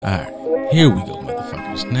Alright, here we go,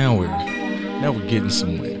 motherfuckers. Now we're getting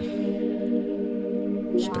somewhere.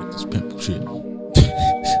 Respect this pimple shit.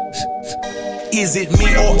 Is it me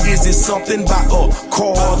or is it something by a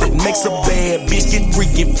car that makes a bad bitch get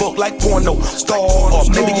freaky fuck like porno star? Or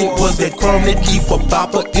maybe it was that crumb that keep a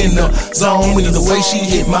bopper in the zone. Either way she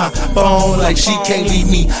hit my phone like she can't leave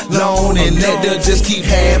me alone, and that does just keep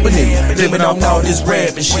happening. Living off all this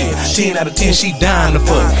rapping shit. 10 out of 10 she dying to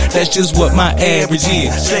fuck. That's just what my average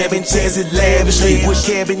is. Slamming chairs it lavishly. With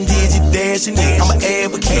Kevin did you dashing it? I'm an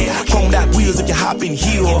advocate. Chromed out wheels if you hop in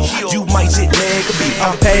here, you might sit lag a bit.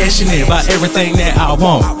 I'm passionate about everything that I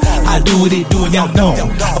want. I do what it do and y'all don't.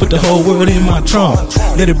 I put the whole world in my trunk.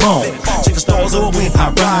 Let it bump. Check the stars over when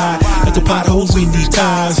I ride. Let the potholes in these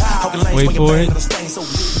tires. Wait for it.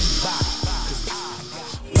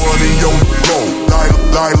 Money on the floor,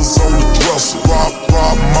 lighters on the dresser. Rob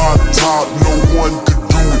my top, no one could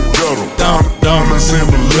do it better. Diamonds in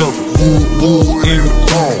the leather, woo in the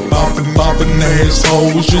chrome. Bopping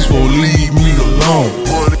assholes just won't leave me alone.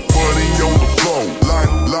 Money on the floor,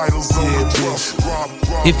 lighters on the dresser.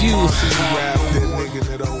 If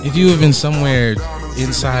you have been somewhere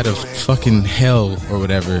inside of fucking hell or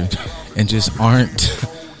whatever and just aren't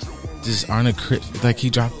a crit, like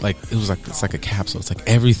he dropped, like it was like, it's like a capsule, it's like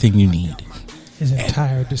everything you need, his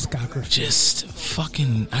entire discography. Just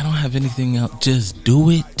fucking, I don't have anything else. Just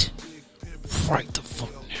do it right the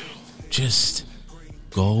fuck now. Just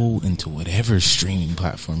go into whatever streaming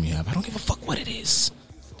platform you have. I don't give a fuck what it is.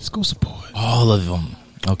 Just go support all of them.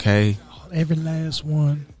 Okay, every last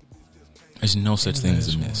one. There's no such thing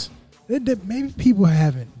as a miss. Maybe people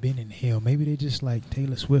haven't been in hell. Maybe they just like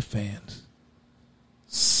Taylor Swift fans.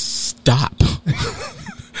 Stop.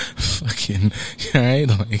 Fucking, alright?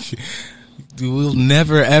 Like, we'll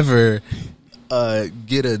never ever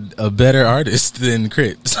get a better artist than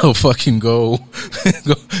Crit. So fucking go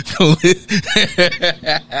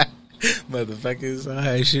motherfuckers,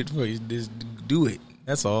 alright, shit for you. Just do it.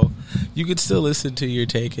 That's all. You could still listen to your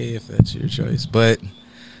TK if that's your choice, but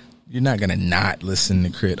you're not gonna not listen to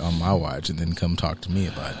Crit on my watch and then come talk to me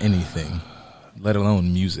about anything, let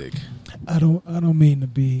alone music. I don't mean to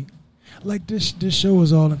be like this. This show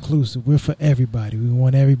is all inclusive. We're for everybody. We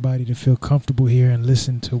want everybody to feel comfortable here and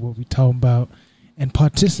listen to what we talk about and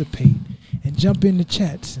participate and jump in the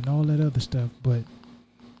chats and all that other stuff. But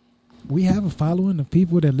we have a following of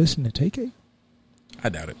people that listen to TK. I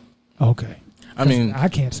doubt it. Okay. I mean, I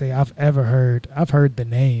can't say I've heard the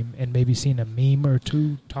name and maybe seen a meme or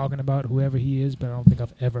two talking about whoever he is, but I don't think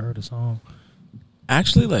I've ever heard a song.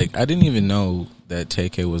 Actually, like, I didn't even know that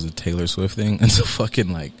TK was a Taylor Swift thing until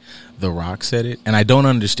fucking, like, The Rock said it. And I don't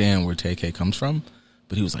understand where TK comes from,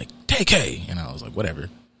 but he was like, TK! And I was like, whatever.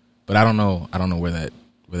 But I don't know where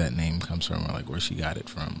that name comes from or, like, where she got it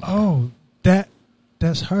from. Oh,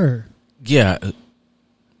 that's her. Yeah.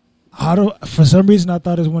 For some reason, I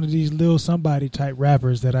thought it was one of these Lil Somebody type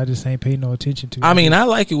rappers that I just ain't paid no attention to. I mean, I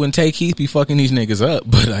like it when Tay Keith be fucking these niggas up,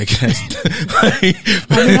 but I guess.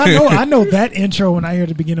 I know that intro when I hear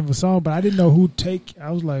the beginning of a song, but I didn't know who Take.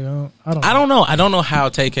 I was like, I don't know. I don't know how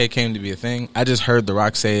TK came to be a thing. I just heard The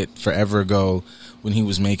Rock say it forever ago when he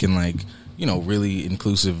was making, like, you know, really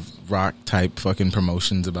inclusive rock type fucking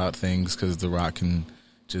promotions about things, because The Rock can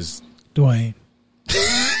just. Dwayne.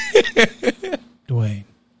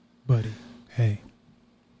 Buddy, hey.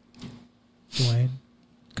 Dwayne,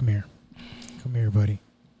 come here, buddy.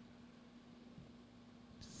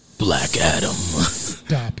 Black Adam.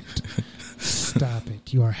 Stop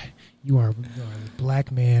it. You are a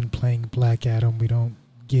black man playing Black Adam. We don't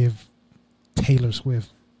give Taylor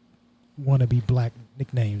Swift wannabe black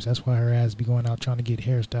nicknames. That's why her ass be going out trying to get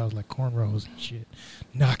hairstyles like cornrows and shit.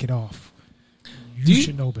 Knock it off. You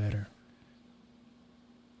should know better.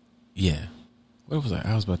 Yeah. What was I?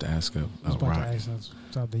 I was about to ask a Rock.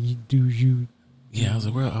 Something. Yeah, I was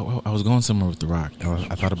like, I was going somewhere with The Rock.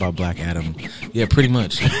 I thought about Black Adam. Yeah, pretty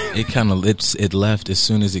much. It kind of it left as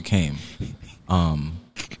soon as it came. I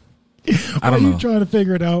don't know. You trying to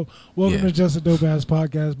figure it out? Welcome to Just a Dope Ass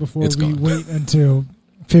Podcast. Before we wait until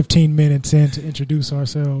 15 minutes in to introduce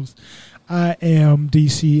ourselves, I am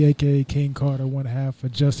DC, aka King Carter, one half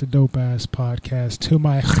of Just a Dope Ass Podcast. To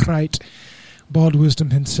my right, Bald Wisdom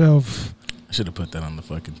himself. I should have put that on the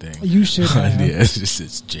fucking thing. You should have. Yeah, it's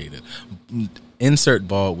Jada. Insert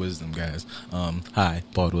Bald Wisdom, guys. Hi,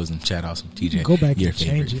 Bald Wisdom, Chad Awesome, TJ. Go back and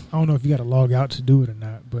change it. I don't know if you got to log out to do it or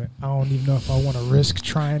not, but I don't even know if I want to risk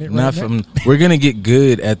trying it right now. We're going to get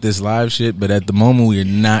good at this live shit, but at the moment, we're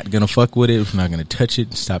not going to fuck with it. We're not going to touch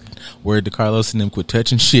it. Stop. Word to Carlos and them, quit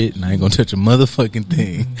touching shit, and I ain't going to touch a motherfucking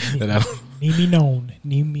thing. Need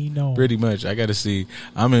me known. Pretty much. I got to see.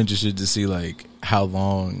 I'm interested to see like how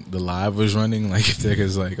long the live was running. Like if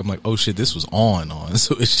there's like, I'm like, oh shit, this was on.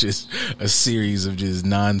 So it's just a series of just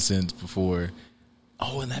nonsense before.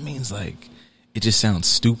 Oh, and that means like it just sounds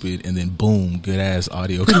stupid, and then boom, good ass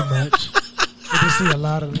audio. Pretty much. I just see a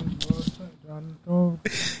lot of them.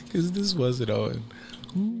 Because this wasn't on.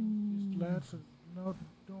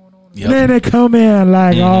 Yep. And then they come in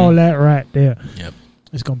like all that right there. Yep.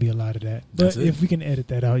 It's going to be a lot of that. But if we can edit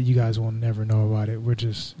that out, you guys will never know about it. We're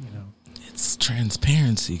just, It's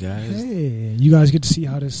transparency, guys. Hey, you guys get to see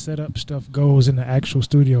how this setup stuff goes in the actual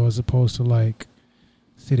studio as opposed to like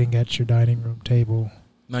sitting at your dining room table.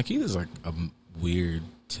 Like he is like a weird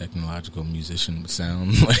technological musician with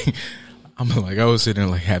sound. Like I was sitting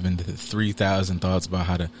there like having 3,000 thoughts about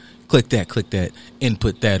how to click that,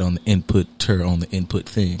 input that on the inputter on the input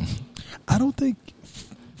thing. I don't think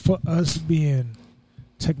for us being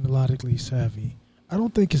technologically savvy, I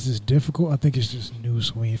don't think it's as difficult. I think it's just new,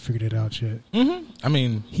 so we ain't figured it out yet. Mm-hmm. I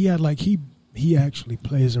mean, he actually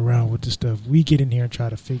plays around with the stuff. We get in here and try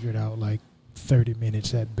to figure it out like 30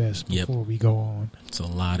 minutes at best before we go on. It's a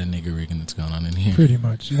lot of nigger rigging that's going on in here. Pretty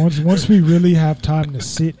much. Once we really have time to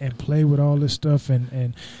sit and play with all this stuff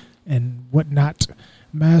and whatnot,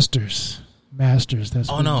 masters. That's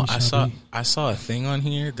I saw a thing on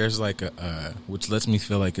here. There's like a which lets me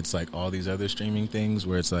feel like it's like all these other streaming things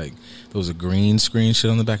where it's like there was a green screen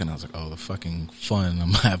shit on the back, and I was like, oh, the fucking fun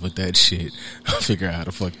I'm gonna have with that shit. I'll figure out how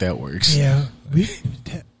the fuck that works. Yeah.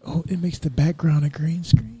 It makes the background a green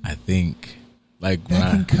screen. I think like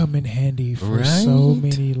that can come in handy for so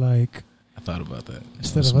many like. I thought about that.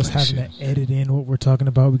 Instead of us having to edit in what we're talking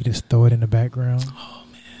about, we can just throw it in the background. Oh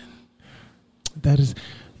man, that is.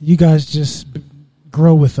 You guys just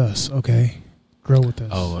grow with us, okay? Grow with us.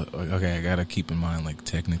 Oh, okay. I gotta keep in mind, like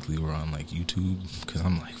technically we're on like YouTube because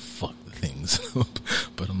I'm like fuck the things,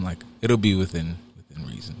 but I'm like it'll be within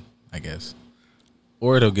reason, I guess,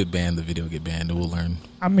 or it'll get banned. The video will get banned, and we'll learn.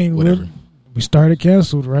 I mean, whatever. We started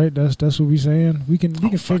canceled, right? That's what we saying. We can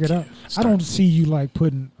figure it out. I don't see you like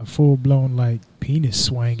putting a full blown like penis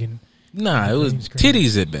swinging. Nah, it was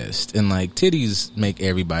titties at best, and like titties make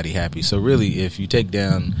everybody happy. So really, if you take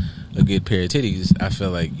down a good pair of titties, I feel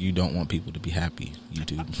like you don't want people to be happy.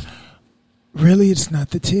 YouTube. Really, it's not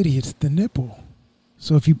the titty; it's the nipple.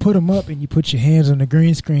 So if you put them up and you put your hands on the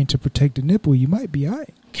green screen to protect the nipple, you might be all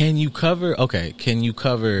right. Can you cover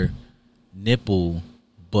nipple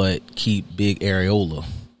but keep big areola?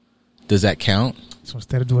 Does that count? So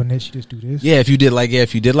instead of doing this, you just do this. Yeah, if you did like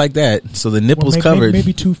that, so the nipple's covered.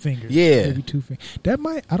 Maybe 2 fingers. Yeah, maybe 2 fingers. That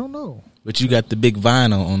might. I don't know. But you got the big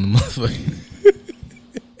vinyl on the motherfucker.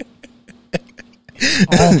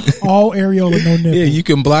 all areola, no nipple. Yeah, you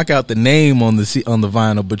can block out the name on the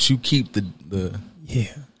vinyl, but you keep the.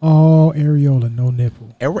 Yeah, all areola, no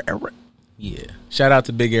nipple. Yeah, shout out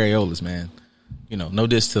to big areolas, man. No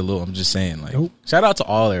diss to Lil. I'm just saying, like, nope. Shout out to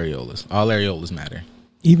all areolas. All areolas matter.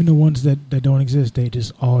 Even the ones that don't exist, they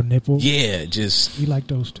just all nipple. Yeah, just we like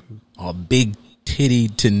those too. All big titty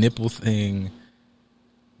to nipple thing.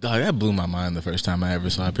 Dog, that blew my mind the first time I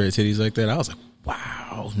ever saw a pair of titties like that. I was like,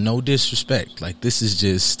 wow, no disrespect. Like, this is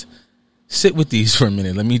just sit with these for a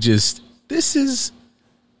minute. Let me just. That's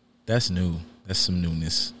new. That's some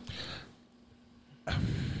newness.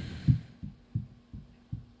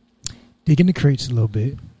 Digging the crates a little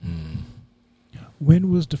bit.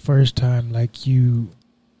 When was the first time like you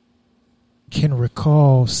can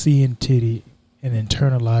recall seeing titty and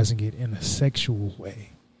internalizing it in a sexual way?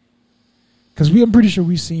 Because I'm pretty sure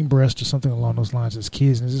we've seen breast or something along those lines as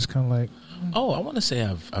kids, and it's just kind of like, oh, I want to say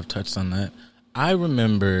I've touched on that. I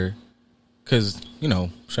remember because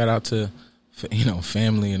shout out to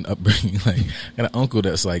family and upbringing. Like, I got an uncle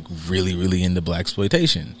that's like really really into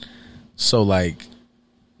blaxploitation. So like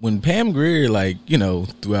when Pam Grier, like,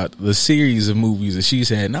 throughout the series of movies that she's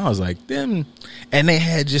had, and I was like, them, and they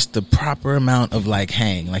had just the proper amount of like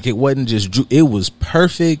hang. Like, it wasn't just, it was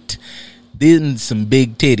perfect. Then some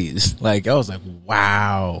big titties. Like, I was like,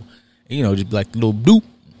 wow. Just like a little doop.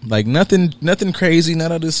 Like, nothing crazy.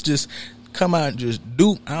 None of this just come out and just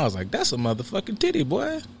doop. I was like, that's a motherfucking titty,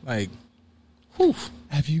 boy. Like, whew.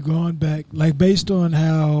 Have you gone back, like, based on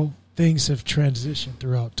how things have transitioned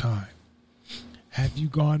throughout time, have you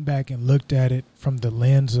gone back and looked at it from the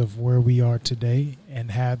lens of where we are today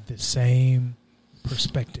and have the same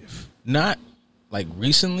perspective? Not like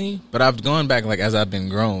recently, but I've gone back like as I've been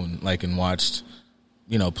grown, like, and watched,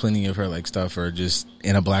 plenty of her like stuff, or just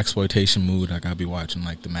in a blaxploitation mood. Like, I'll be watching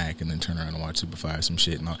like the Mac and then turn around and watch Superfire, some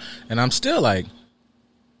shit and all, and I'm still like,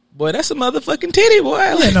 boy, that's a motherfucking titty, boy.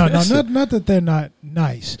 Like, yeah, not that they're not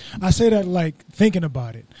nice. I say that like thinking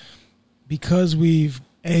about it. because we've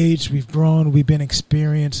aged, we've grown, we've been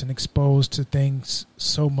experienced and exposed to things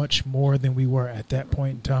so much more than we were at that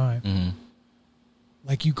point in time. Mm-hmm.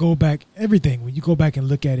 Like you go back, everything, when you go back and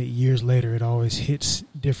look at it years later, it always hits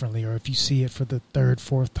differently. Or if you see it for the third,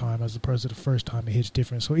 fourth time as opposed to the first time, it hits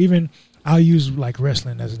different. So even, I'll use like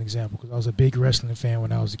wrestling as an example because I was a big wrestling fan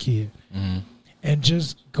when I was a kid. Mm-hmm. And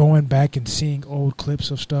just going back and seeing old clips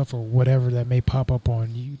of stuff or whatever that may pop up on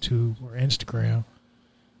YouTube or Instagram,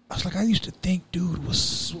 I was like, I used to think dude was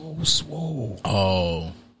so swole.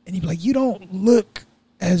 Oh. And he'd be like, you don't look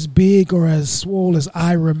as big or as swole as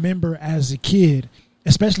I remember as a kid.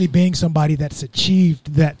 Especially being somebody that's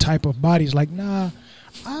achieved that type of body. It's like, nah,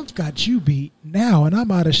 I've got you beat now, and I'm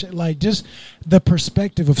out of shit. Like, just the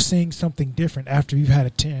perspective of seeing something different after you've had a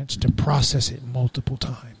chance to process it multiple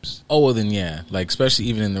times. Oh, well, then, yeah. Like, especially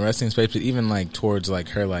even in the wrestling space, but even, like, towards, like,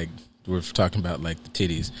 her, like, we're talking about, like, the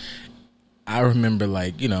titties. I remember,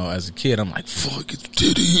 like, you know, as a kid, I'm like, fuck, it's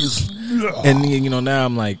titties. And, you know, now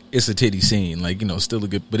I'm like, it's a titty scene. Like, you know, still a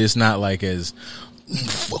good, but it's not like as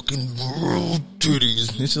fucking world titties.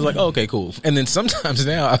 It's just like, oh, okay, cool. And then sometimes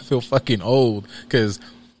now I feel fucking old because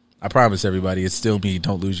I promise everybody it's still me.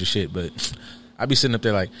 Don't lose your shit. But I be sitting up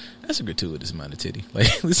there like, that's a gratuitous amount of titty.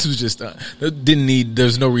 Like this was just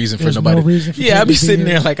there's no reason for nobody. No reason for I'll be sitting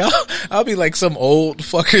there like I'll be like some old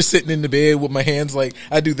fucker sitting in the bed with my hands like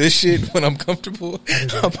I do this shit when I'm comfortable.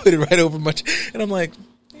 I'll put it right over my and I'm like,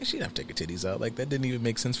 man, she'd have to take her titties out. Like that didn't even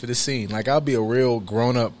make sense for the scene. Like I'll be a real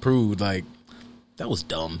grown up prude. Like that was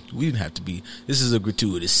dumb. We didn't have to be. This is a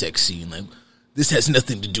gratuitous sex scene. Like, this has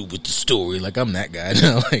nothing to do with the story. Like, I'm that guy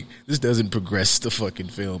now. Like, this doesn't progress the fucking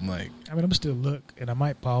film. Like, I mean, I'm still look, and I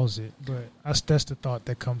might pause it, but that's the thought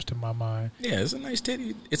that comes to my mind. Yeah, it's a nice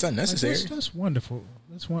titty. It's unnecessary. Like, that's wonderful.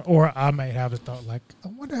 That's one. Or I might have the thought, like, I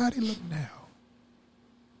wonder how they look now.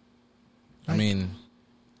 Like, I mean,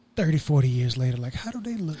 30, 40 years later, like, how do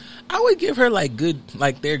they look? I would give her, like, good,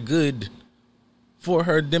 like, they're good for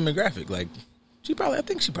her demographic. Like, I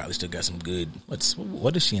think she probably still got some good.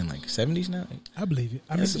 What is she in, like 70s now? I believe it.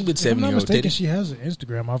 I mean, some good if I'm not 70-year-old mistaken, titty. she has an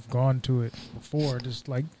Instagram. I've gone to it before. Just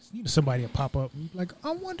like somebody will pop up and be like,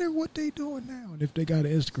 I wonder what they doing now, and if they got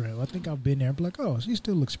an Instagram. I think I've been there and be like, oh, she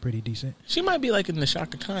still looks pretty decent. She might be like in the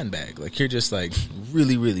Shaka Khan bag. Like you're just like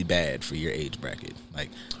really, really bad for your age bracket. Like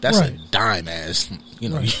that's Right. a dime ass, you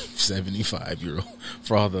know, 75-year-old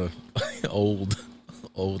for all the old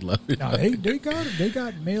love. No, they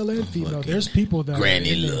got male and female. Fucking There's people that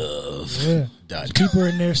Granny are in their- Love. Yeah, Dot people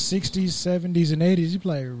in their 60s, 70s, and 80s. You be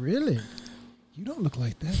like, really? You don't look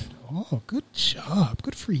like that at all. Good job.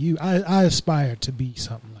 Good for you. I aspire to be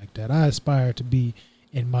something like that. I aspire to be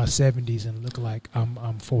in my 70s and look like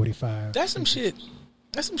I'm 45. That's some shit.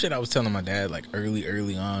 That's some shit I was telling my dad like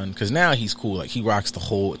early on because now he's cool. Like he rocks the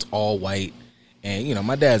whole. It's all white, and you know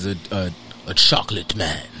my dad's a chocolate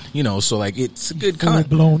man. You know, so like it's a good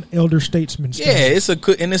full-blown elder statesman. Yeah, it's a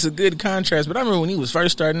good contrast. But I remember when he was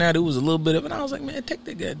first starting out, it was a little bit of, and I was like, man, take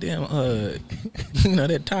that goddamn, you know,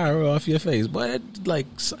 that tire off your face. But like,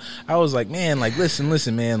 I was like, man, like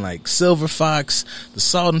listen, man, like Silver Fox, the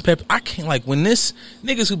salt and pepper. I can't like when this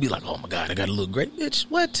niggas who be like, oh my god, I gotta look great, bitch.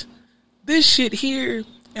 What? This shit here,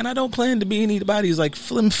 and I don't plan to be anybody's like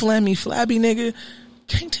flammy, flabby nigga.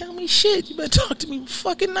 Can't tell me shit. You better talk to me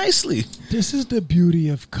fucking nicely. This is the beauty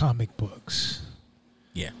of comic books.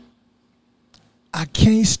 Yeah. I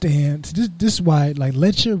can't stand this is why like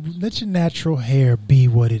let your natural hair be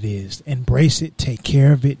what it is. Embrace it, take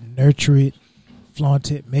care of it, nurture it,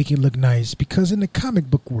 flaunt it, make it look nice. Because in the comic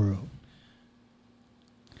book world,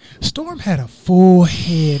 Storm had a full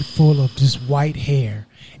head full of just white hair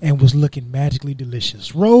and was looking magically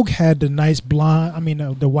delicious. Rogue had the nice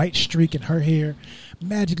blonde, the white streak in her hair,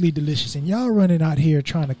 magically delicious. And y'all running out here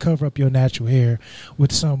trying to cover up your natural hair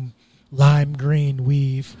with some lime green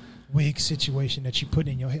wig situation that you put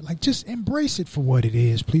in your head. Like, just embrace it for what it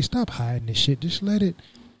is. Please stop hiding this shit. Just let it,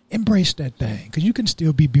 embrace that thing. Because you can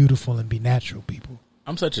still be beautiful and be natural, people.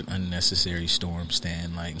 I'm such an unnecessary Storm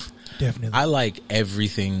stan. Like, Definitely. I like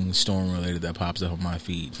everything Storm related that pops up on my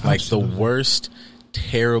feed. Absolutely. Like the worst,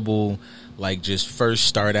 terrible, like just first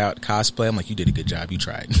start out cosplay. I'm like, you did a good job. You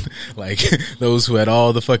tried. Like those who had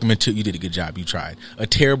all the fucking material, you did a good job. You tried. A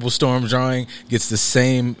terrible Storm drawing gets the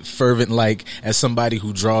same fervent like as somebody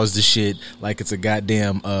who draws the shit like it's a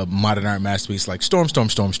goddamn modern art masterpiece. Like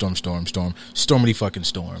Stormity fucking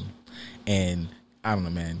Storm. And I don't know,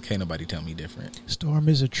 man. Can't nobody tell me different. Storm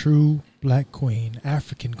is a true black queen,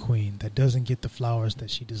 African queen that doesn't get the flowers that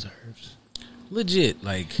she deserves. Legit,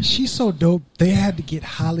 like She's so dope. They had to get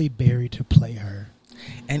Halle Berry to play her.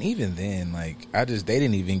 and even then, like they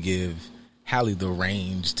didn't even give Halle the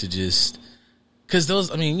range to just Because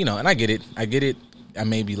those, I mean, you know, and I get it. I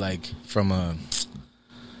may be like from a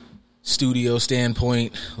studio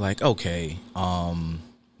standpoint, like, okay,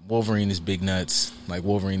 Wolverine is big nuts. Like,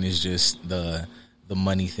 Wolverine is just the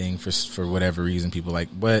money thing for whatever reason people like.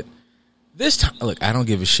 But this time, look, I don't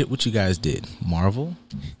give a shit what you guys did. Marvel,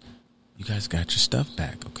 you guys got your stuff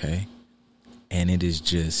back, okay? And it is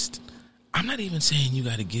just, I'm not even saying you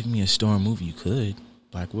got to give me a Storm movie. You could.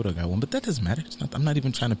 Black Widow got one, but that doesn't matter. I'm not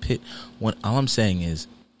even trying to pit one. All I'm saying is,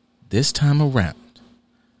 this time around,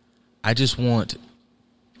 I just want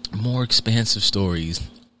more expansive stories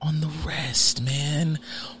on the rest, man.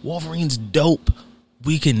 Wolverine's dope.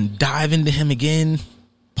 We can dive into him again.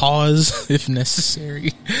 Pause if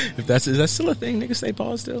necessary. Is that still a thing? Niggas say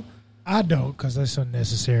pause still? I don't, because that's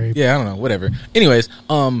unnecessary. Yeah, I don't know. Whatever. Anyways,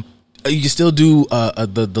 you can still do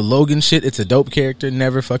the Logan shit. It's a dope character.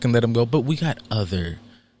 Never fucking let him go. But we got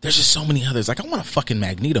there's just so many others. Like, I want a fucking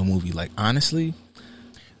Magneto movie. Like, honestly,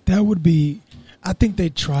 that would be. I think they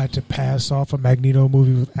tried to pass off a Magneto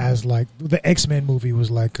movie as like the X-Men movie was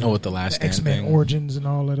like with the last X-Men thing. Origins and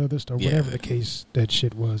all that other stuff. Yeah. Whatever the case that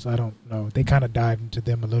shit was, I don't know. They kind of dived into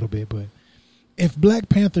them a little bit, but if Black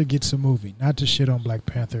Panther gets a movie, not to shit on Black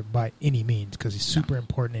Panther by any means, because he's super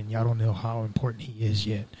important and y'all don't know how important he is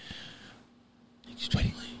yet.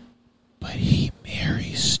 But he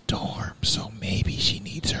marries Storm, so maybe she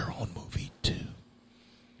needs her own movie too.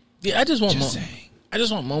 Yeah, I just want saying. I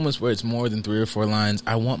just want moments where it's more than 3 or 4 lines.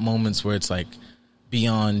 I want moments where it's like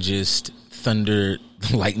beyond just thunder,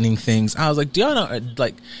 lightning things. I was like, do y'all know,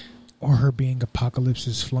 like, or her being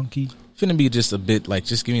Apocalypse's flunky? Finna be just a bit like,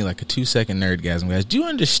 just give me like a 2-second nerdgasm, guys. Do you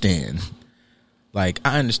understand? Like,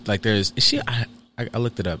 I understand. Like, I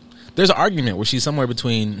looked it up. There's an argument where she's somewhere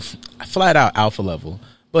between flat out alpha level,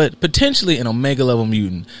 but potentially an omega level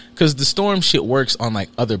mutant, because the storm shit works on like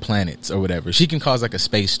other planets or whatever. She can cause like a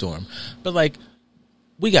space storm, but like,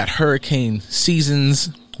 we got hurricane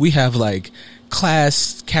seasons. We have like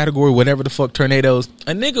class, category, whatever the fuck, tornadoes.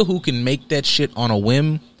 A nigga who can make that shit on a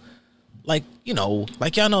whim. Like, you know,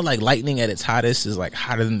 like y'all know, like lightning at its hottest is like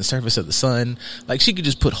hotter than the surface of the sun. Like, she could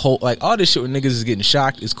just put like all this shit where niggas is getting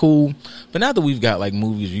shocked is cool. But now that we've got like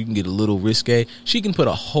movies where you can get a little risque, she can put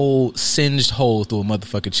a whole singed hole through a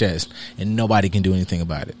motherfucking chest and nobody can do anything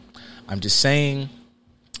about it. I'm just saying,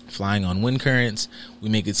 flying on wind currents, we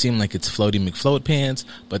make it seem like it's floaty McFloat pants,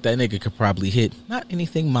 but that nigga could probably hit not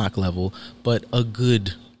anything Mach level, but a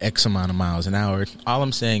good X amount of miles an hour. All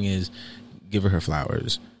I'm saying is, give her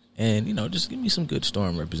flowers, and you know, just give me some good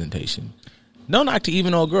Storm representation. No knock to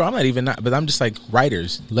even old girl. I'm not even but I'm just like,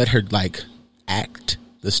 writers, let her like act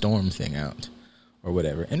the Storm thing out or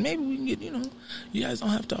whatever, and maybe we can get, you know, you guys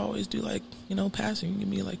don't have to always do like, you know, passing. Give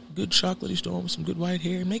me like good chocolatey Storm with some good white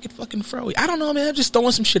hair and make it fucking froey. I don't know, man. I'm just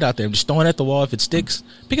throwing some shit out there. I'm just throwing it at the wall. If it sticks,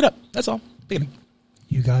 pick it up. That's all. Pick it up.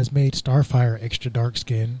 You guys made Starfire extra dark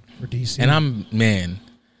skin for DC, And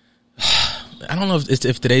I don't know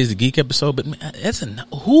if today's the geek episode, but man, that's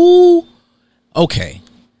who? Okay,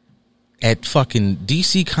 at fucking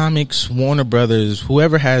DC Comics, Warner Brothers,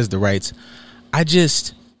 whoever has the rights,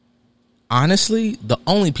 honestly, the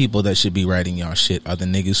only people that should be writing y'all shit are the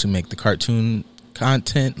niggas who make the cartoon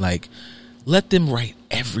content. Like, let them write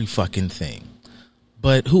every fucking thing.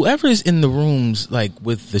 But whoever is in the rooms, like,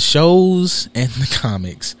 with the shows and the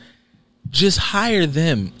comics, just hire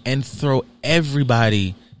them and throw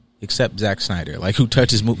everybody except Zack Snyder, like, who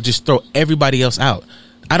touches movies, just throw everybody else out.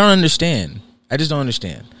 I don't understand. I just don't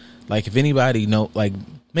understand. Like, if anybody like,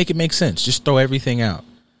 make it make sense. Just throw everything out.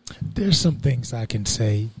 There's some things I can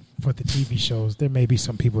say for the TV shows. There may be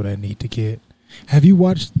some people that need to get. Have you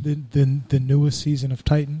watched the newest season of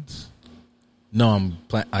Titans? No,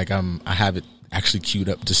 I have it actually queued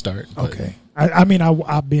up to start. Okay. I mean, I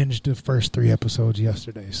binged the first 3 episodes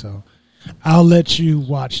yesterday, so I'll let you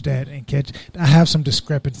watch that and catch. I have some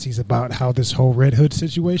discrepancies about how this whole Red Hood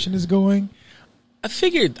situation is going. I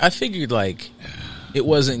figured like it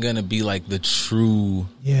wasn't gonna be like the true.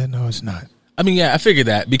 Yeah, no, it's not. I mean, yeah, I figured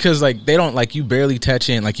that because like they don't, like, you barely touch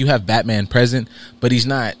in, like, you have Batman present, but he's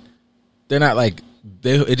not. They're not like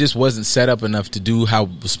it just wasn't set up enough to do how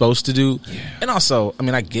it was supposed to do. Yeah. And also, I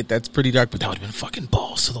mean, I get that's pretty dark, but that would have been fucking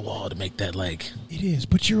balls to the wall to make that like. It is,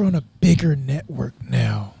 but you're on a bigger network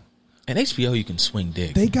now. And HBO, you can swing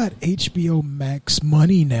dick. They got HBO Max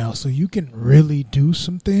money now, so you can really do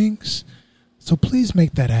some things. So please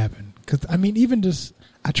make that happen. Because, I mean, even just,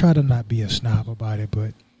 I try to not be a snob about it,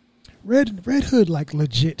 but Red Hood, like,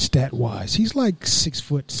 legit stat-wise, he's like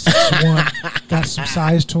 6'1", got some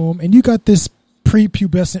size to him. And you got this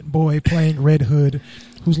prepubescent boy playing Red Hood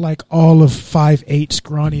who's like all of 5'8",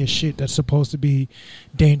 scrawny as shit that's supposed to be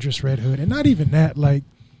dangerous Red Hood. And not even that, like,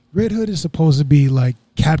 Red Hood is supposed to be like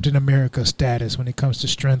Captain America status when it comes to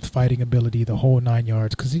strength, fighting ability, the whole 9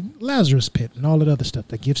 yards. Because Lazarus Pit and all that other stuff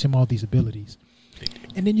that gives him all these abilities.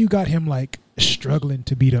 And then you got him like struggling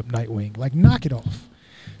to beat up Nightwing. Like, knock it off.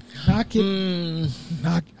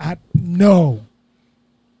 No.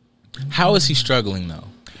 How is he struggling though?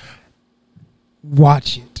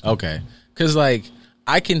 Watch it. Okay, because like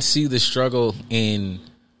I can see the struggle in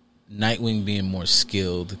Nightwing being more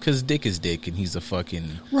skilled. Because Dick is Dick, and he's a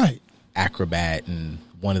fucking right acrobat and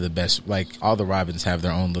one of the best. Like all the Robins have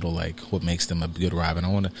their own little like what makes them a good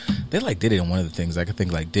Robin. They like did it in one of the things. Like I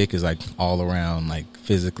think like Dick is like all around like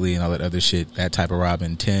physically and all that other shit. That type of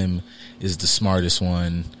Robin. Tim is the smartest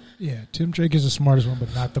one. Yeah, Tim Drake is the smartest one,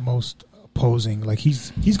 but not the most opposing. Like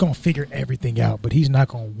he's gonna figure everything out, but he's not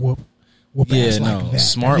gonna whoop ass like that.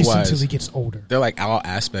 Smart at least wise until he gets older. They're like all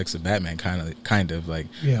aspects of Batman, kind of like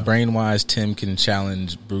brain wise. Tim can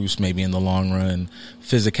challenge Bruce maybe in the long run.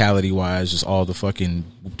 Physicality wise, just all the fucking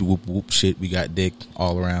whoop shit. We got Dick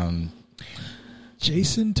all around.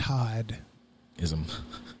 Jason Todd Ism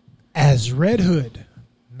as Red Hood,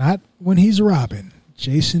 not when he's Robin.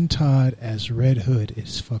 Jason Todd as Red Hood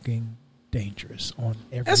is fucking dangerous on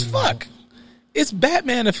every as level. fuck. It's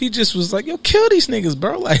Batman if he just was like, yo, kill these niggas,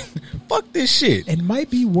 bro. Like, fuck this shit. It might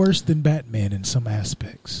be worse than Batman in some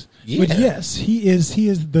aspects. Yeah. But yes, he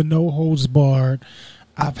is the no holds barred.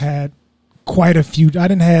 I've had quite a few. I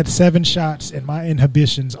done had 7 shots and my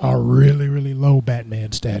inhibitions are really, really low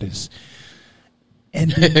Batman status. And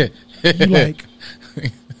then you like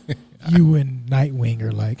you and Nightwing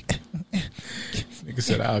are like Nigga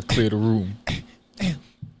said I'll clear the room.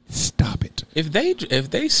 Stop it. If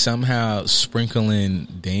they somehow sprinkle in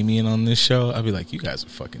Damian on this show, I'd be like, you guys are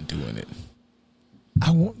fucking doing it.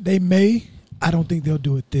 They may. I don't think they'll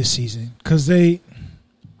do it this season because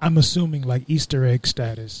I'm assuming like Easter egg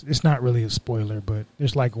status. It's not really a spoiler, but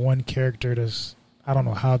there's like one character that's, I don't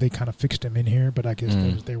know how they kind of fixed him in here, but I guess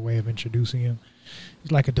that was their way of introducing him.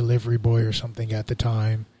 He's like a delivery boy or something at the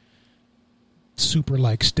time. Super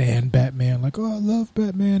like Stan Batman, like, oh, I love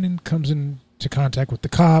Batman, and comes into contact with the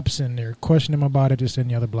cops and they're questioning him about it, this and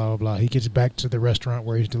the other, blah, blah, blah. He gets back to the restaurant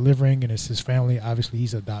where he's delivering and it's his family. Obviously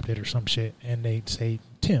he's adopted or some shit. And they say,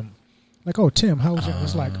 Tim. Like, oh, Tim, how was it?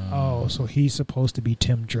 It's like, oh, so he's supposed to be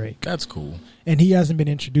Tim Drake. That's cool. And he hasn't been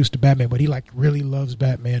introduced to Batman, but he like really loves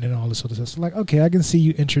Batman and all this other stuff. So like, okay, I can see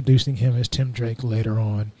you introducing him as Tim Drake later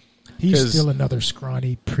on. He's still another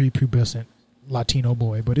scrawny, prepubescent Latino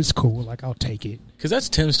boy, but it's cool. Like, I'll take it. Because that's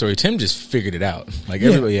Tim's story. Tim just figured it out. Like,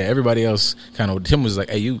 everybody else kind of, Tim was like,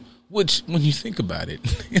 hey, you, which, when you think about it,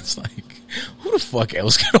 it's like, who the fuck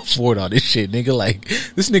else can afford all this shit, nigga? Like,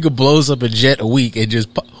 this nigga blows up a jet a week and just,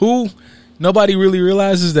 who? Nobody really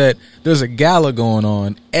realizes that there's a gala going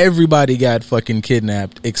on. Everybody got fucking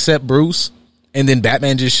kidnapped except Bruce. And then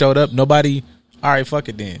Batman just showed up. Nobody, all right, fuck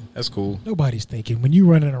it then. That's cool. Nobody's thinking. When you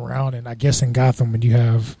running around, and I guess in Gotham, when you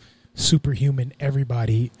have superhuman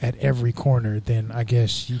everybody at every corner, then I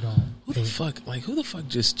guess you don't. Who the fuck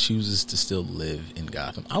just chooses to still live in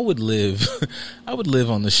Gotham? I would live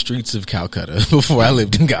on the streets of Calcutta before I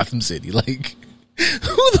lived in Gotham City. Like,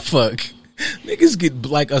 who the fuck? Niggas get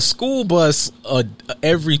like a school bus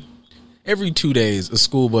every 2 days. A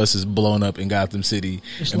school bus is blown up in Gotham City.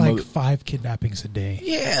 It's like 5 kidnappings a day.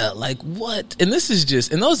 Yeah, like what? And this is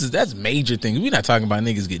just, and that's major things. We're not talking about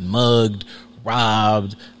niggas getting mugged,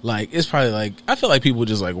 robbed. Like, it's probably like, I feel like people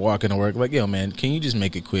just like walking to work like, yo man, can you just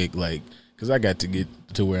make it quick? Like, because I got to get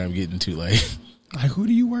to where I'm getting to. Like who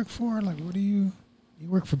do you work for? Like, what do you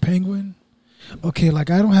work for Penguin? Okay, like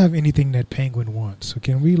I don't have anything that Penguin wants. So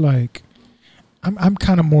can we like, I'm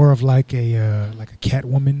kind of more of like a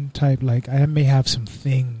Catwoman type. Like, I may have some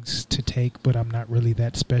things to take, but I'm not really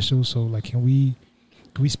that special. So like, can we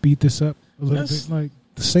speed this up a little bit? Like,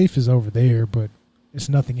 the safe is over there, but it's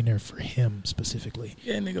nothing in there for him specifically.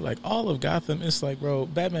 Yeah, nigga, like all of Gotham, it's like, bro,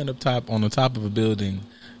 Batman up top on the top of a building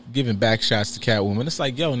giving back shots to Catwoman. It's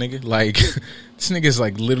like, yo, nigga, like this nigga's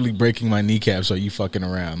like literally breaking my kneecaps. Are you fucking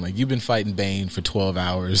around? Like, you've been fighting Bane for 12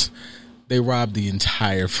 hours. They robbed the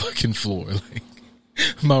entire fucking floor. Like,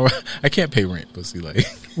 I can't pay rent, pussy. Like,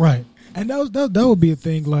 right. And that would be a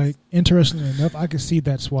thing. Like, interestingly enough, I can see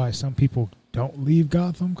that's why some people don't leave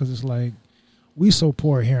Gotham, because it's like, we so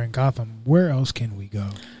poor here in Gotham. Where else can we go?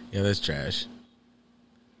 Yeah, that's trash.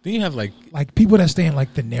 Then you have like people that stay in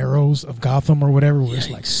like the Narrows of Gotham or whatever, where it's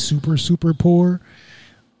like super, super poor.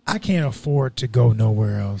 I can't afford to go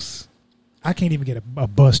nowhere else. I can't even get a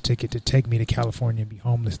bus ticket to take me to California and be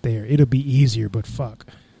homeless there. It'll be easier, but fuck.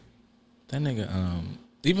 That nigga,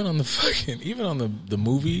 even on the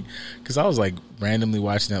movie, because I was like randomly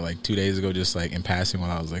watching that like 2 days ago, just like in passing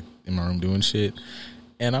while I was like in my room doing shit.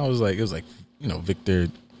 And I was like, it was like, you know, Victor,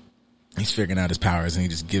 he's figuring out his powers, and he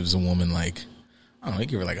just gives a woman like, I don't know, he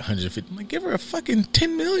give her like 150. I'm like, give her a fucking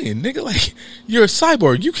 10 million, nigga. Like, you're a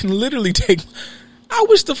cyborg. You can literally take. I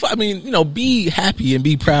wish I mean, you know, be happy and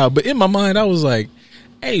be proud. But in my mind, I was like,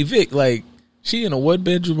 hey, Vic, like, she in a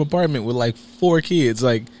 1-bedroom apartment with like 4 kids.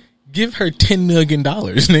 Like, give her $10 million,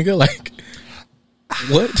 nigga. Like,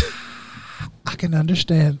 what? I can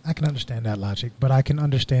understand that logic, but I can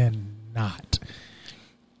understand not.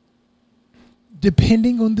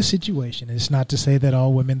 Depending on the situation, it's not to say that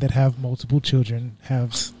all women that have multiple children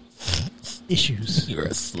have issues. You're a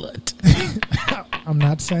slut. I'm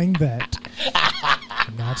not saying that.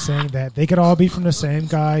 I'm not saying that. They could all be from the same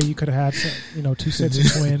guy. You could have had, you know, 2 sets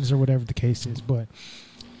of twins or whatever the case is. But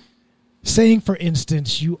saying, for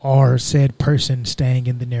instance, you are said person staying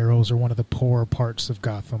in the Narrows or one of the poorer parts of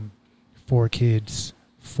Gotham, 4 kids,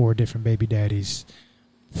 4 different baby daddies.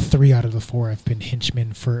 3 out of the 4 have been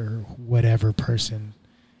henchmen for whatever person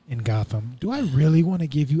in Gotham. Do I really want to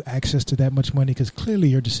give you access to that much money? Because clearly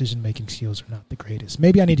your decision-making skills are not the greatest.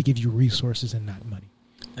 Maybe I need to give you resources and not money.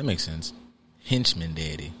 That makes sense. Henchman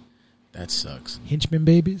daddy. That sucks. Henchmen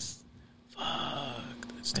babies? Fuck.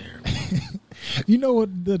 That's terrible. You know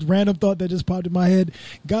what the random thought that just popped in my head?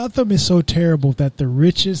 Gotham is so terrible that the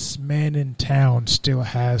richest man in town still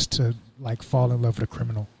has to, like, fall in love with a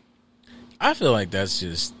criminal. I feel like that's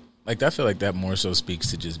just like, I feel like that more so speaks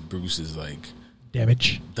to just Bruce's like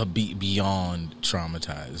damage, the beyond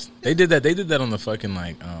traumatized. They did that on the fucking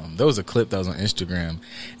like there was a clip that was on Instagram,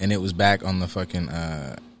 and it was back on the fucking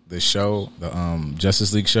the show, the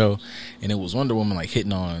Justice League show, and it was Wonder Woman like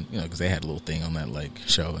hitting on, you know, because they had a little thing on that like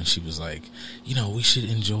show, and she was like, you know, we should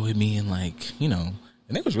enjoy me and like, you know.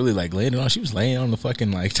 And they was really like laying it on. She was laying on the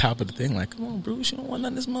fucking like top of the thing, like, come on, Bruce, you don't want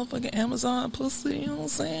none of this motherfucking Amazon pussy, you know what I'm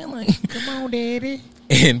saying? Like, come on, daddy.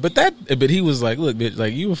 But he was like, look, bitch,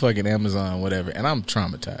 like, you a fucking Amazon, whatever, and I'm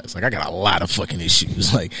traumatized. Like, I got a lot of fucking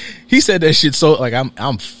issues. Like, he said that shit so like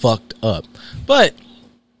I'm fucked up. But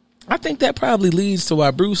I think that probably leads to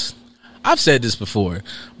why Bruce. I've said this before.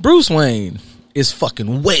 Bruce Wayne is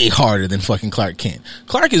fucking way harder than fucking Clark Kent.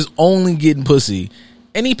 Clark is only getting pussy,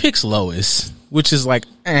 and he picks Lois. Which is like,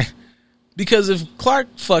 because if Clark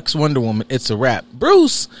fucks Wonder Woman, it's a wrap.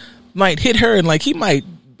 Bruce might hit her and like he might,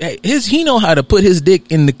 he know how to put his dick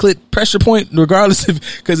in the clit pressure point regardless of,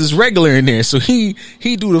 because it's regular in there. So he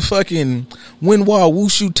do the fucking wind wall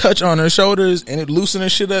wushu touch on her shoulders and it loosen her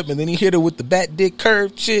shit up, and then he hit her with the bat dick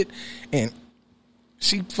curved shit and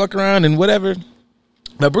she fuck around and whatever.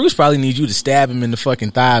 But Bruce probably needs you to stab him in the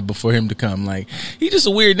fucking thigh before him to come. Like, he just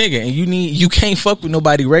a weird nigga, and you can't fuck with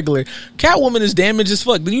nobody regular. Catwoman is damaged as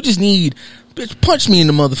fuck, but you just need, bitch, punch me in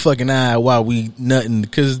the motherfucking eye while we nutting,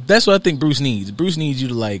 because that's what I think Bruce needs. Bruce needs you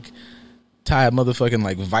to like tie a motherfucking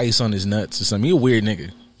like vice on his nuts or something. You a weird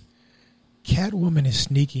nigga. Catwoman is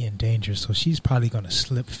sneaky and dangerous, so she's probably gonna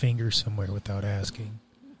slip fingers somewhere without asking.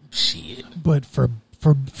 Shit. But for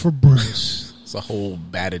Bruce, it's a whole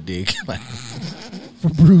battered dick. Like, for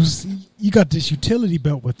Bruce, you got this utility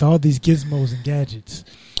belt with all these gizmos and gadgets.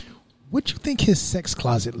 What you think his sex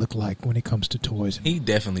closet look like when it comes to toys? He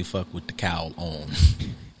definitely fuck with the cowl on.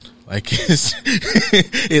 Like,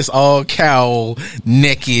 it's all cowl,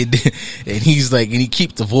 naked, and he's like, and he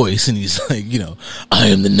keep the voice, and he's like, you know, I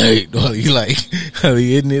am the knight. While he like,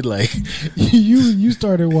 isn't it like? You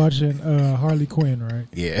started watching Harley Quinn, right?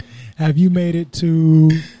 Yeah. Have you made it to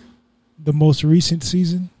the most recent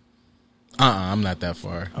season? I'm not that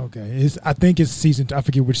far. Okay, I think it's season. I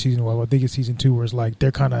forget which season it was. I think it's season 2, where it's like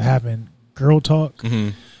they're kind of having girl talk,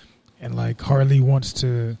 and like Harley wants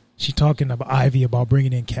to. She's talking about Ivy about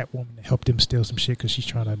bringing in Catwoman to help them steal some shit because she's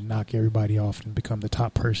trying to knock everybody off and become the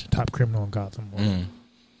top criminal in Gotham.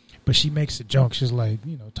 But she makes a joke. She's like,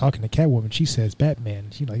 you know, talking to Catwoman. She says, "Batman."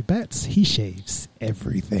 She's like, he shaves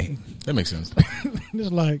everything. That makes sense.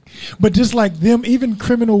 It's like, but just like them, even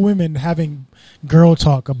criminal women having girl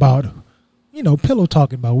talk about. You know, pillow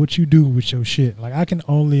talking about what you do with your shit. Like, I can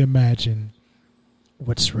only imagine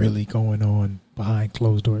what's really going on behind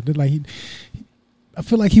closed doors. Like, I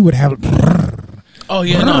feel like he would have. Oh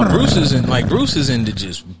yeah, no, Bruce is into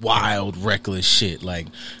just wild, reckless shit. Like,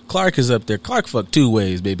 Clark is up there. Clark fuck 2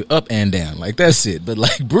 ways, baby, up and down. Like, that's it. But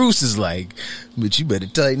like, Bruce is like, but you better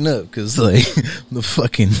tighten up, because like the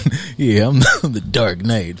fucking I'm the Dark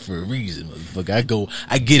Knight for a reason, motherfucker.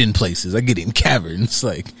 I get in places. I get in caverns.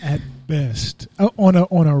 Like, at best, on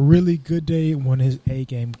a really good day, when his A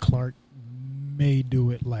game, Clark may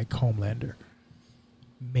do it like Homelander.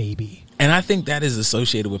 Maybe. And I think that is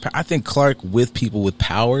associated with, I think Clark with people with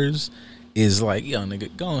powers is like, yo,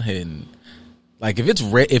 nigga, go ahead and, like,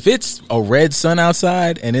 if it's a red sun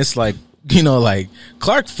outside and it's like you know, like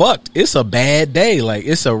Clark fucked. It's a bad day. Like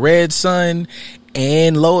it's a red sun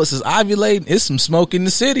and Lois is ovulating. It's some smoke in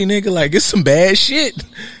the city, nigga. Like it's some bad shit.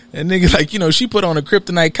 And nigga, like, you know, she put on a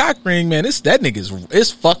kryptonite cock ring, man. That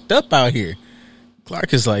nigga's fucked up out here.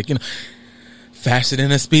 Clark is like, you know, faster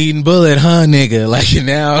than a speeding bullet, huh, nigga? Like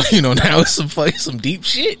now, you know, now it's some deep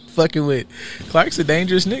shit fucking with. Clark's a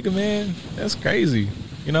dangerous nigga, man. That's crazy.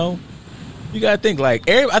 You know, you gotta think like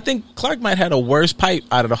I think Clark might have the worst pipe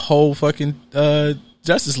out of the whole fucking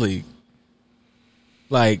Justice League.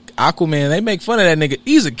 Like Aquaman, they make fun of that nigga.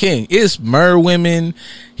 He's a king. It's mer women.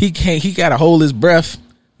 He gotta hold his breath.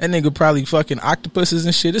 That nigga probably fucking octopuses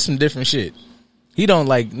and shit. It's some different shit. He don't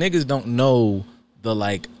like niggas don't know the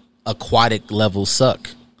like aquatic level suck,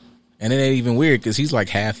 and it ain't even weird because he's like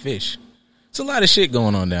half fish. It's a lot of shit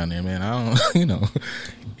going on down there, man. I don't, you know.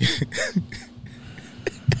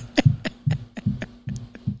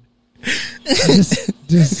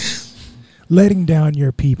 just letting down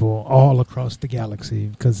your people all across the galaxy,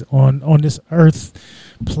 because on this Earth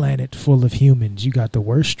planet full of humans, you got the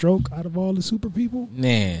worst stroke out of all the super people.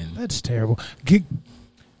 Man, that's terrible.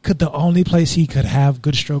 Could the only place he could have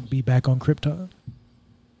good stroke be back on Krypton?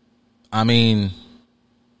 I mean,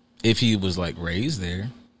 if he was like raised there,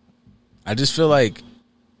 I just feel like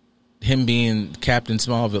him being Captain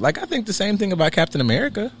Smallville. Like I think the same thing about Captain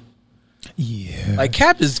America. Yeah, like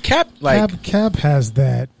Cap. Like Cap has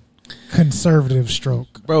that conservative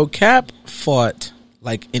stroke, bro. Cap fought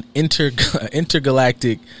like an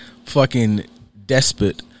intergalactic fucking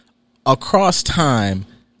despot across time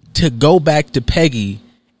to go back to Peggy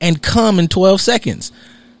and come in 12 seconds.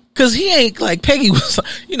 Cause he ain't like Peggy was,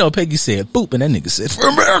 you know, Peggy said boop and that nigga said for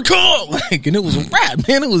America, like, and it was a wrap,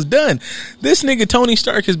 man. It was done. This nigga Tony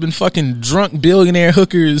Stark has been fucking drunk billionaire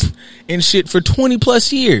hookers and shit for 20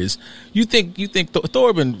 plus years. You think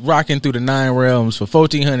Thor been rocking through the 9 realms for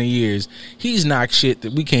 1400 years? He's knocked shit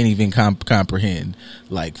that we can't even comprehend.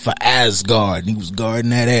 Like for Asgard, he was guarding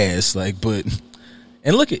that ass. Like, but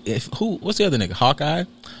and look at what's the other nigga? Hawkeye.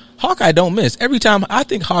 Hawkeye don't miss. Every time I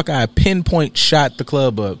think Hawkeye pinpoint shot the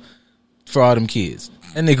club up for all them kids.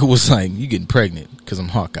 That nigga was like, "You getting pregnant because I'm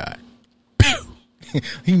Hawkeye."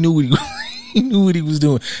 He knew what he was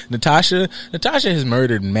doing. Natasha has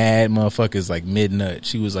murdered mad motherfuckers like mid nut.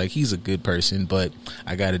 She was like, "He's a good person, but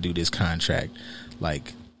I got to do this contract."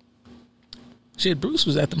 Like, shit, Bruce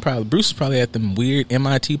was probably at them weird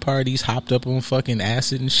MIT parties, hopped up on fucking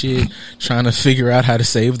acid and shit, trying to figure out how to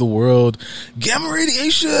save the world. Gamma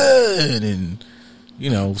radiation, and you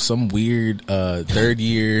know, some weird third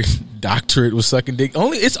year doctorate was sucking dick.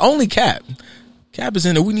 It's only Cap. Cap is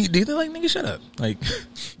in there. We need. They're like, nigga, shut up. Like,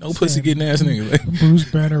 no pussy getting ass nigga. Like,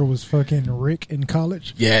 Bruce Banner was fucking Rick in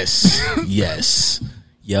college. Yes, yes,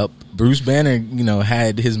 yep. Bruce Banner, you know,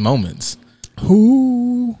 had his moments.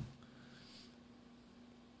 Who,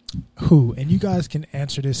 and you guys can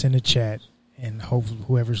answer this in the chat, and hopefully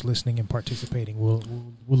whoever's listening and participating will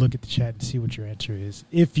look at the chat and see what your answer is.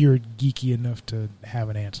 If you're geeky enough to have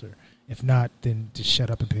an answer. If not, then just shut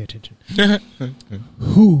up and pay attention.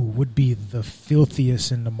 Who would be the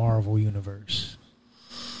filthiest in the Marvel universe?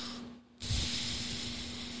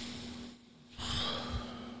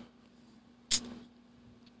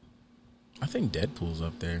 I think Deadpool's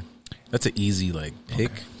up there. That's an easy like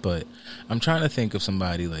pick, okay. But I'm trying to think of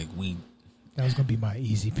somebody like that was gonna be my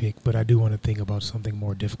easy pick, but I do want to think about something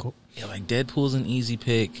more difficult. Yeah, like Deadpool's an easy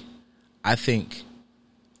pick. I think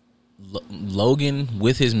Logan,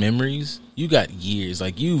 with his memories, you got years.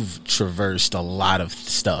 Like, you've traversed a lot of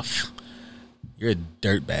stuff. You're a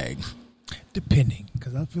dirtbag. Depending,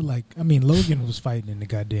 because I feel like, I mean, Logan was fighting in the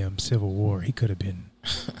goddamn Civil War. He could have been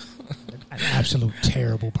an absolute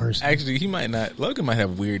terrible person. Actually, he might not. Logan might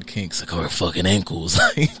have weird kinks, like, or fucking ankles.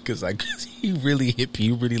 Because like, he really hit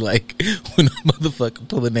puberty, like, when a motherfucker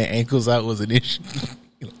pulling their ankles out was an issue.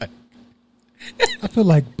 Like, I feel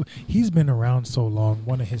like he's been around so long.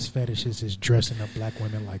 One of his fetishes is dressing up black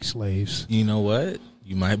women like slaves. You know what?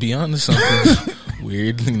 You might be onto something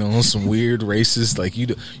weird. You know, some weird racist. Like,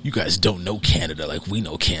 you guys don't know Canada like we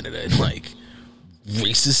know Canada, and like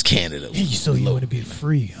racist Canada. Hey, so you want to be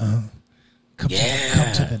free, huh? Come to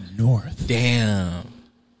the north. Damn.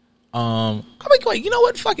 I'm like, wait, you know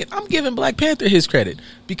what? Fuck it. I'm giving Black Panther his credit,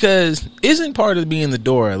 because isn't part of being the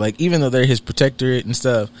Dora, like, even though they're his protectorate and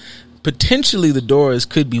stuff, potentially the Doras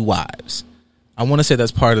could be wives. I want to say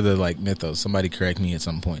that's part of the like mythos. Somebody correct me at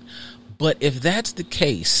some point. But if that's the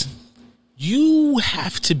case, you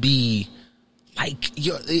have to be like,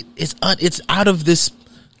 it's out of this,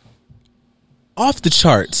 off the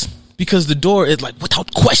charts, because the door is like,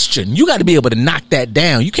 without question, you got to be able to knock that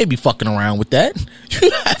down. You can't be fucking around with that. You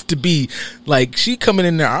have to be like, she coming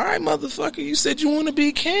in there, all right, motherfucker, you said you want to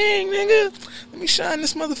be king, nigga. Let me shine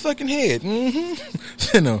this motherfucking head.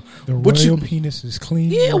 Mm-hmm. You know, The royal penis is clean.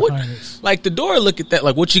 yeah, Your what, Highness. like the door, look at that,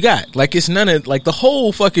 like what you got. Like it's none of, like the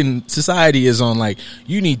whole fucking society is on like,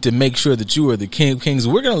 you need to make sure that you are the king of kings.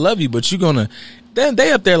 We're going to love you, but you're going to, then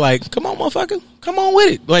they up there like, come on, motherfucker, come on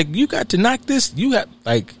with it. Like you got to knock this, you have,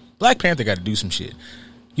 like, Black Panther got to do some shit.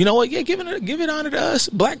 You know what? Yeah, give it honor to us.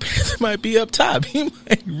 Black Panther might be up top. He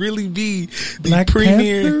might really be the Black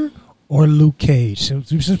premier. Panther or Luke Cage. So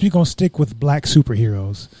since we're gonna stick with black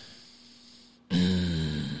superheroes,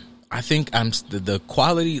 I think I'm the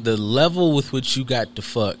quality, the level with which you got to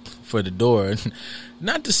fuck for the door.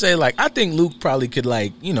 Not to say like I think Luke probably could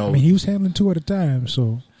like, you know. I mean, he was handling 2 at a time,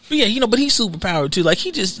 so. But yeah, you know, but he's super powered too. Like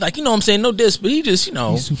he just like, you know what I'm saying, no diss, but he just, you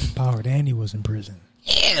know, He's super powered and he was in prison.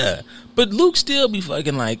 yeah. But Luke still be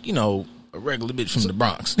fucking like, you know, a regular bitch from the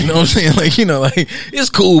Bronx. You know what I'm saying? Like, you know, like it's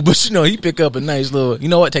cool, but you know, he pick up a nice little, you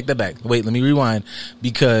know what? Take that back. Wait, let me rewind,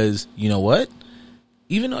 because you know what?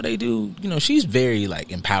 Even though they do, you know, she's very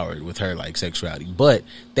like empowered with her like sexuality, but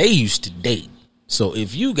they used to date. So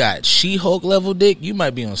if you got She-Hulk level dick, you might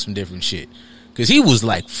be on some different shit. Cause he was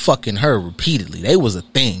like fucking her repeatedly. They was a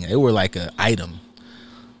thing. They were like an item.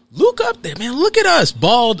 Luke up there, man. Look at us.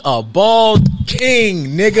 Bald king,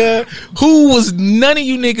 nigga. Who was, none of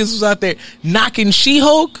you niggas was out there knocking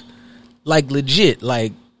She-Hulk? Like legit.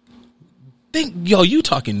 Like, think, yo, you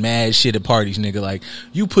talking mad shit at parties, nigga. Like,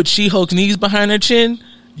 you put She-Hulk's knees behind her chin.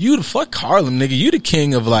 You the fuck Harlem, nigga. You the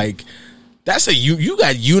king of like, that's a, you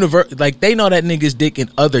got universe, like they know that nigga's dick in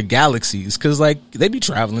other galaxies. Cause like, they be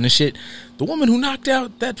traveling and shit. The woman who knocked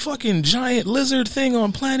out that fucking giant lizard thing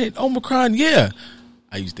on planet Omicron, yeah.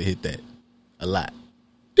 I used to hit that a lot.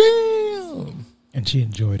 Damn. And she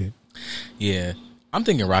enjoyed it. Yeah. I'm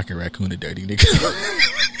thinking Rocket Raccoon a dirty nigga.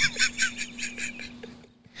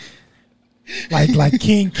 like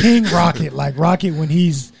King Rocket, like Rocket when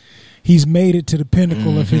he's made it to the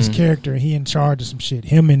pinnacle of his character and he in charge of some shit.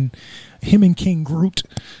 Him and King Groot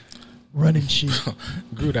running shit.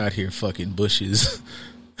 Groot out here fucking bushes.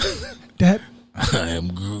 That I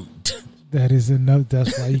am Groot. that is enough.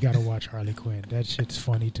 That's why you got to watch Harley Quinn. That shit's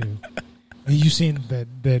funny too. You seen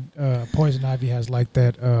that Poison Ivy has like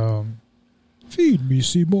that feed me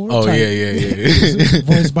Seymour. Oh type. yeah.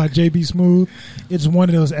 Voiced by JB Smooth. It's one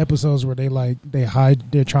of those episodes where they're trying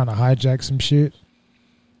to hijack some shit,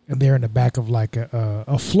 and they're in the back of like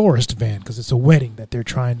a florist van because it's a wedding that they're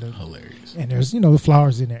trying to. Hilarious. And there's the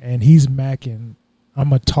flowers in there, and he's macking.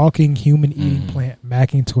 I'm a talking human eating plant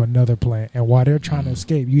macking to another plant, and while they're trying to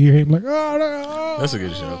escape, you hear him like, "Oh, no, That's a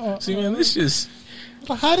good show. See, man, this just.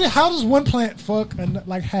 how does one plant fuck? And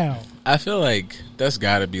like how? I feel like that's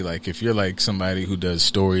got to be like, if you're like somebody who does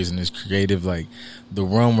stories and is creative, like the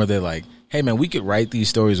realm where they're like, hey man, we could write these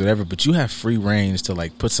stories, whatever, but you have free reigns to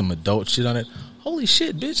like put some adult shit on it. Holy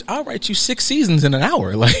shit, bitch, I'll write you 6 seasons in an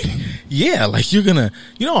hour. Like, yeah, like you're gonna,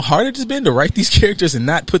 you know how hard it's been to write these characters and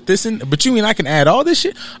not put this in, but you mean I can add all this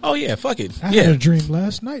shit? Oh yeah, fuck it. I Yeah. had a dream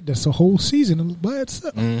last night that's a whole season by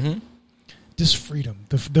itself. Just freedom,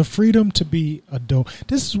 the freedom to be adult.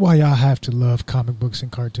 This is why y'all have to love comic books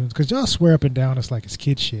and cartoons, because y'all swear up and down it's like it's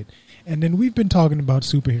kid shit. And then we've been talking about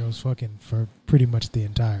superheroes fucking for pretty much the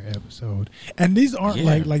entire episode. And these aren't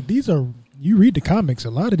like these are, you read the comics,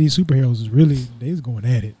 a lot of these superheroes is really, they's going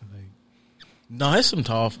at it. Like, No, it's some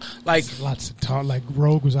tough. Like, lots of talk. Like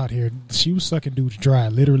Rogue was out here, she was sucking dudes dry,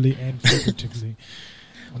 literally and figuratively.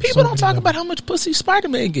 people don't talk about how much pussy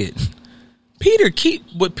Spider-Man get. Peter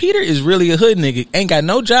is really a hood nigga, ain't got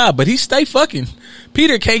no job, but he stay fucking.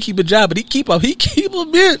 Peter can't keep a job, but he keep a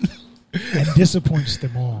bit. and disappoints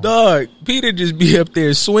them all. Dog, Peter just be up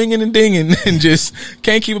there swinging and dinging and just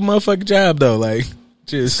can't keep a motherfucking job though. Like,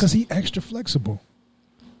 just because he extra flexible.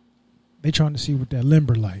 They trying to see what that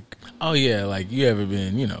limber like. oh yeah, like you ever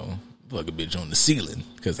been, plug a bitch on the ceiling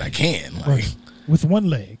because I can. Like, Right. With one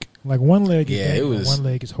leg. Like one leg is Yeah, dead, it was- one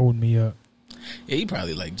leg is holding me up. yeah, he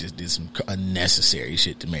probably like just did some unnecessary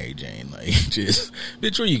shit to Mary Jane. Like, just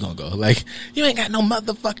bitch, where you gonna go? Like, you ain't got no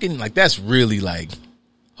motherfucking, like, that's really like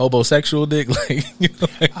homosexual dick. Like,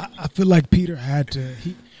 like, I feel like Peter had to.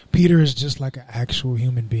 Peter is just like an actual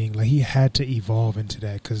human being. Like he had to evolve into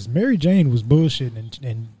that because Mary Jane was bullshitting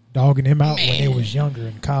and dogging him out when they was younger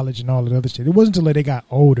in college and all that other shit. It wasn't until they got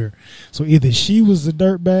older. So either she was a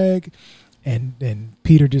dirtbag, and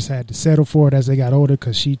Peter just had to settle for it as they got older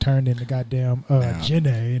because she turned into goddamn Jenna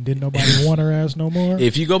and didn't nobody want her ass no more.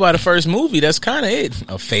 if you go by the first movie, that's kind of it.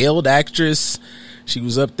 A failed actress. She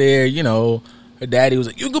was up there, her daddy was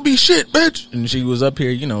like, "You gonna be shit, bitch," and she was up here,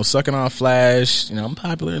 you know, sucking on Flash. You know, I'm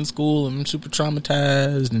popular in school. I'm super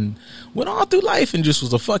traumatized, and went all through life and just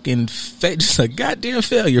was a fucking just a goddamn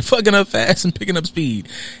failure, fucking up fast and picking up speed,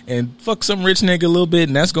 and fuck some rich nigga a little bit,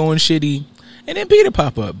 and that's going shitty, and then Peter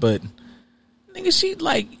pop up, but nigga, she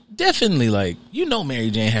like definitely like, you know, Mary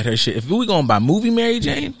Jane had her shit. If we going by movie Mary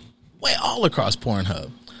Jane, way all across Pornhub.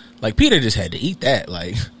 Like Peter just had to eat that.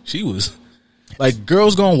 Like she was. Like,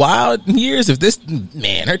 Girls Gone Wild years, if this,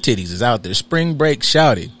 man, her titties is out there. Spring Break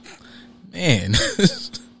shouted. Man.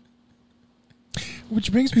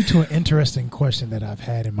 Which brings me to an interesting question that I've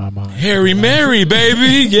had in my mind. Harry Mary,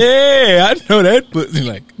 baby. Yeah, I know that. But,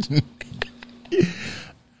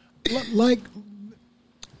 like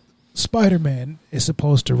Spider-Man is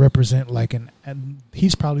supposed to represent like and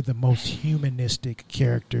he's probably the most humanistic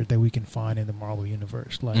character that we can find in the Marvel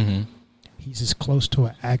Universe. Like, he's as close to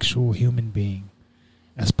an actual human being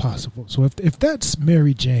as possible. So if that's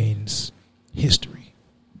Mary Jane's history,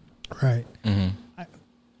 right?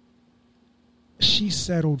 She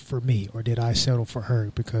settled for me, or did I settle for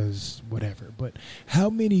her? Because whatever. But how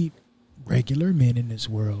many regular men in this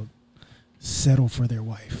world settle for their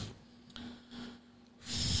wife?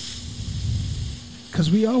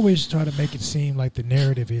 Because we always try to make it seem like the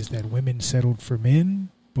narrative is that women settled for men,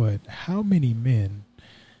 but how many men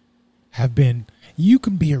have been? You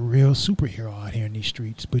can be a real superhero out here in these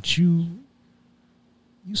streets, but you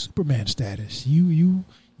Superman status. You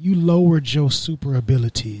lowered your super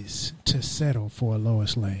abilities to settle for a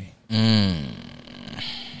Lois Lane.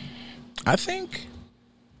 I think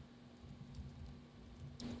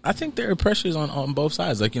there are pressures on both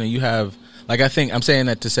sides. Like, you know, you have, like, I think, I'm saying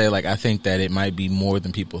that to say, like, I think that it might be more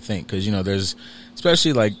than people think. Because, you know, there's,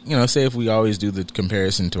 especially, like, you know, say if we always do the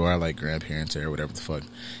comparison to our, like, grandparents or whatever the fuck.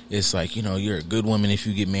 It's like, you know, you're a good woman if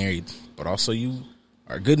you get married. But also you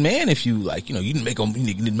are a good man if you, like, you know, you need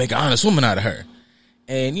to make an honest woman out of her.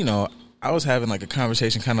 And, you know, I was having, like, a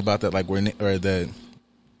conversation kind of about that, like,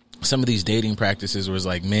 some of these dating practices was,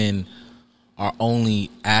 like, men are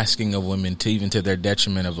only asking of women to, even to their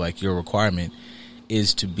detriment of, like, your requirement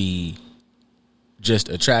is to be just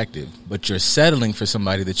attractive, but you're settling for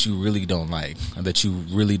somebody that you really don't like, or that you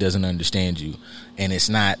really doesn't understand you. And it's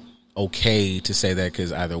not okay to say that,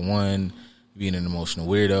 because either one, being an emotional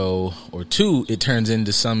weirdo, or two, it turns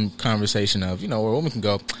into some conversation of, you know, where a woman can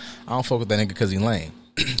go, I don't fuck with that nigga because he lame.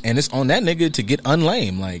 And it's on that nigga to get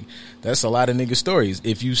unlame. Like, that's a lot of nigga stories.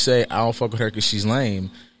 If you say, I don't fuck with her because she's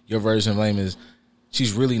lame, your version of lame is,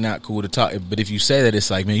 she's really not cool to talk. But if you say that,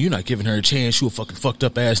 it's like, man, you're not giving her a chance. She a fucking fucked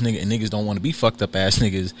up ass nigga. And niggas don't want to be fucked up ass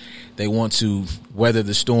niggas. They want to weather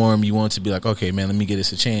the storm. You want to be like, okay, man, let me give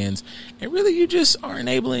this a chance. And really, you just are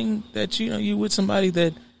enabling that, you know, you with somebody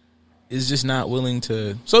that is just not willing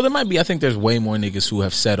to. So there might be, I think there's way more niggas who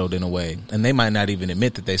have settled in a way. And they might not even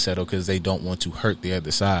admit that they settled because they don't want to hurt the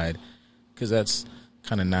other side. Because that's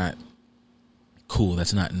kind of not cool.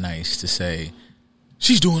 That's not nice to say,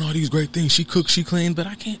 she's doing all these great things. She cooks, she cleans, but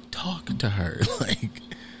I can't talk to her. Like,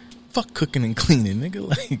 fuck cooking and cleaning, nigga.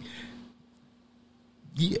 Like,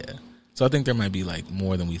 yeah. So I think there might be, like,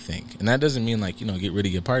 more than we think. And that doesn't mean, like, you know, get rid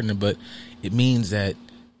of your partner, but it means that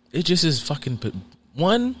it just is fucking.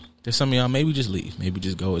 One, there's some of y'all, maybe just leave. Maybe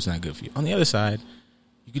just go. It's not good for you. On the other side,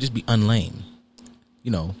 you could just be unlame.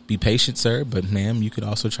 You know, be patient, sir, but ma'am, you could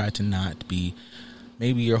also try to not be.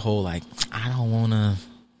 Maybe your whole, like, I don't want to.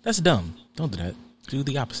 That's dumb. Don't do that. Do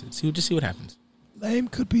the opposite. Just see what happens. Lame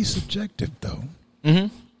could be subjective, though.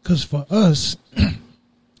 Mm-hmm. Because for us,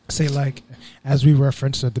 say, like, as we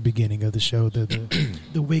referenced at the beginning of the show,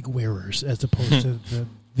 the wig wearers, as opposed to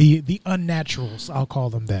the unnaturals, I'll call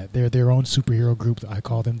them that. They're their own superhero group. I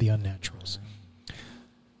call them the unnaturals.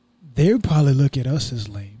 They would probably look at us as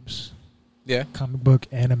lames. Yeah. Comic book,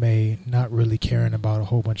 anime, not really caring about a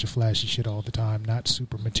whole bunch of flashy shit all the time, not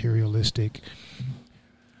super materialistic.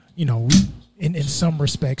 You know, in some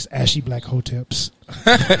respects, ashy black hoteps.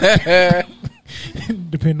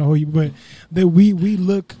 Depending on who you, but that we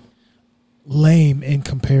look lame in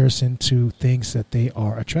comparison to things that they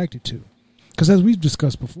are attracted to. Because as we've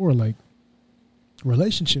discussed before, like,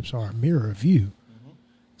 relationships are a mirror of you. Mm-hmm.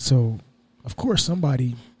 So, of course,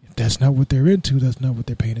 somebody, if that's not what they're into, that's not what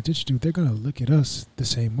they're paying attention to, they're going to look at us the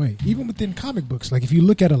same way. Even within comic books. Like, if you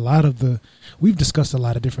look at a lot of we've discussed a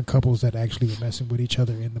lot of different couples that actually were messing with each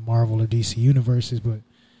other in the Marvel or DC universes, but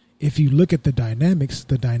if you look at the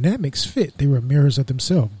dynamics fit. They were mirrors of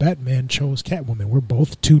themselves. Batman chose Catwoman. We're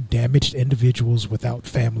both two damaged individuals without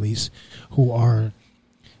families who are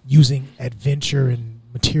using adventure and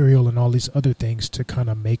material and all these other things to kind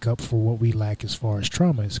of make up for what we lack as far as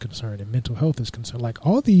trauma is concerned and mental health is concerned. Like,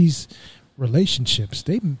 all these relationships,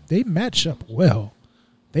 they match up well.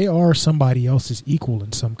 They are somebody else's equal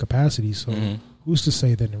in some capacity. So who's to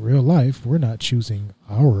say that in real life we're not choosing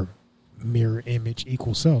our mirror image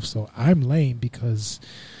equal self? So I'm lame because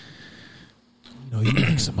you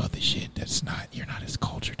like some other shit you're not as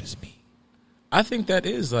cultured as me. I think that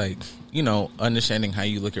is like, understanding how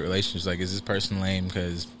you look at relationships. Like, is this person lame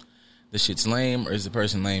because the shit's lame, or is the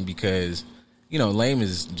person lame because, lame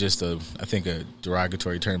is just I think a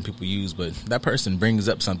derogatory term people use, but that person brings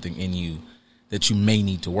up something in you that you may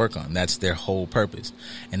need to work on. That's their whole purpose.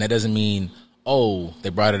 And that doesn't mean, oh, they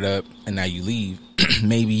brought it up and now you leave.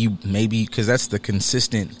 maybe because that's the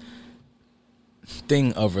consistent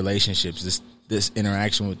thing of relationships. This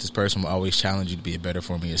interaction with this person will always challenge you to be a better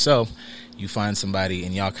form of yourself. You find somebody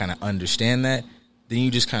and y'all kind of understand that, then you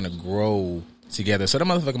just kind of grow together. So that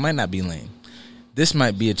motherfucker might not be lame. This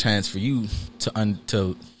might be a chance for you to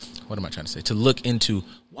what am I trying to say? To look into,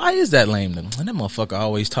 why is that lame? That motherfucker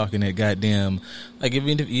always talking that goddamn, like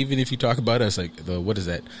even if you talk about us, like what is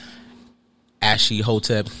that? Ashy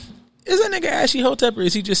Hotep. Is that nigga Ashy Hotep, or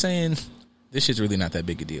is he just saying this shit's really not that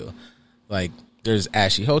big a deal? Like, there's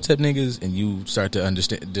Ashy Hotep niggas, and you start to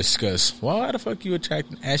discuss, why the fuck you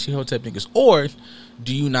attracting Ashy Hotep niggas? Or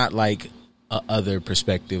do you not like a other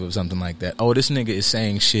perspective of something like that? Oh, this nigga is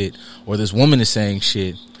saying shit, or this woman is saying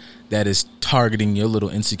shit that is targeting your little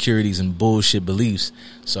insecurities and bullshit beliefs.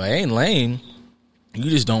 So it ain't lame. You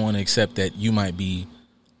just don't want to accept that you might be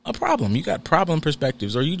a problem. You got problem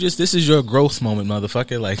perspectives, or this is your growth moment,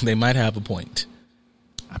 motherfucker. Like, they might have a point.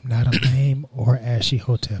 I'm not a lame or Ashy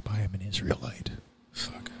Hotep. I am an Israelite.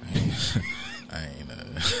 Fuck. I ain't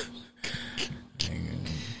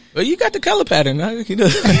well, you got the color pattern, huh?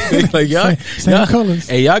 Like y'all, same colors.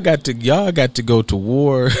 Hey, y'all got to go to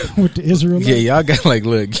war with the Israelites. Yeah, y'all got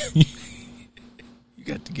look. You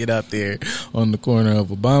got to get out there on the corner of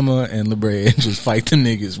Obama and La Brea and just fight them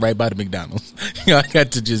niggas right by the McDonald's. Y'all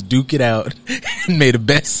got to just duke it out and may the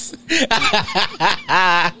best.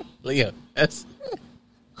 Yeah, that's.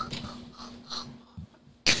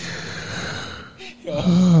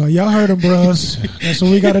 Y'all heard them, bros. That's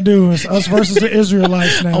what we got to do. It's us versus the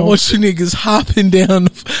Israelites now. I want you niggas hopping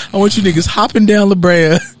down La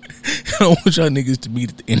Brea. I want y'all niggas to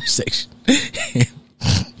meet at the intersection.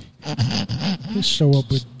 Just show up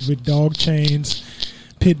with dog chains,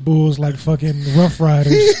 pit bulls like fucking Rough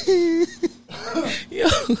Riders. Yo,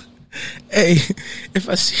 hey, if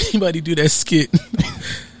I see anybody do that skit,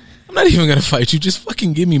 I'm not even gonna fight you. Just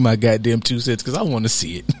fucking give me my goddamn 2 cents because I want to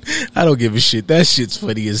see it. I don't give a shit. That shit's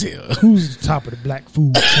funny as hell. Who's the top of the black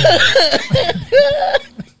food chain?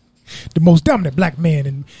 The most dominant black man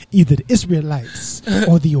in either the Israelites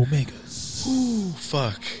or the Omegas. Ooh,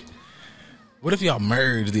 fuck. What if y'all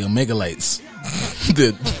merge the Omegalites?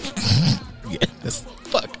 That's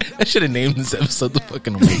fuck. I should have named this episode the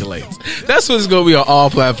fucking Omegalites. That's what's gonna be on all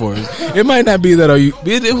platforms. It might not be that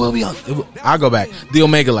it will be on. I'll go back. The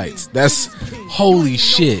Omegalites. That's holy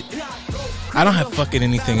shit. I don't have fucking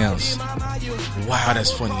anything else. Wow,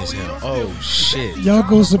 that's funny as hell. Oh shit. Y'all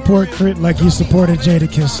go support Crit like you supported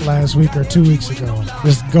Jadakiss last week or 2 weeks ago.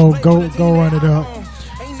 Just go run it up.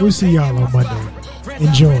 We'll see y'all on Monday.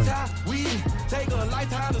 Enjoy.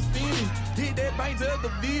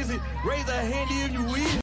 Raise a hand if you